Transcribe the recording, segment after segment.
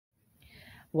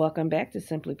Welcome back to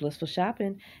Simply Blissful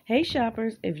Shopping. Hey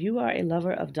shoppers, if you are a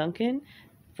lover of Dunkin,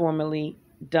 formerly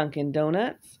Dunkin'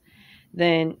 Donuts,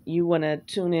 then you want to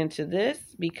tune into this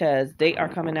because they are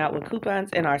coming out with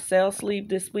coupons in our sale sleeve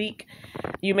this week.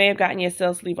 You may have gotten your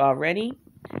sale sleeve already,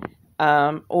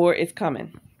 or it's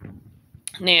coming.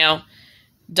 Now,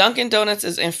 Dunkin' Donuts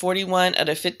is in 41 of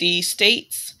the 50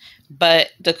 states,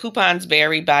 but the coupons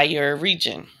vary by your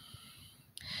region.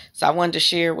 So I wanted to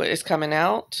share what is coming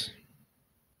out.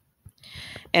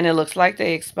 And it looks like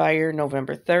they expire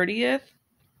November 30th.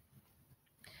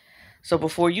 So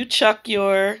before you chuck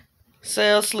your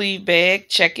sale sleeve bag,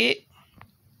 check it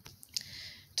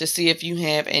to see if you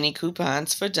have any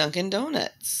coupons for Dunkin'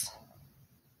 Donuts.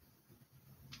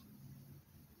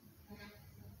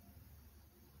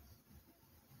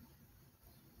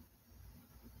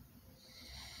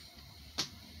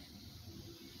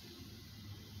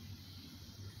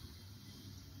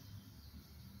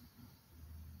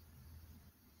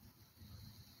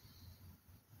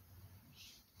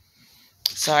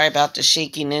 Sorry about the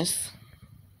shakiness.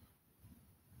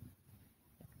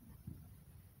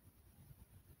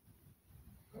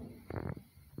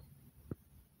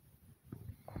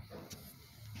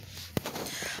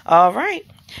 All right,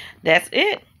 that's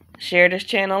it. Share this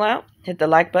channel out. Hit the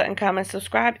like button, comment,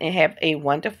 subscribe, and have a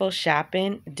wonderful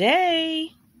shopping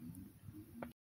day.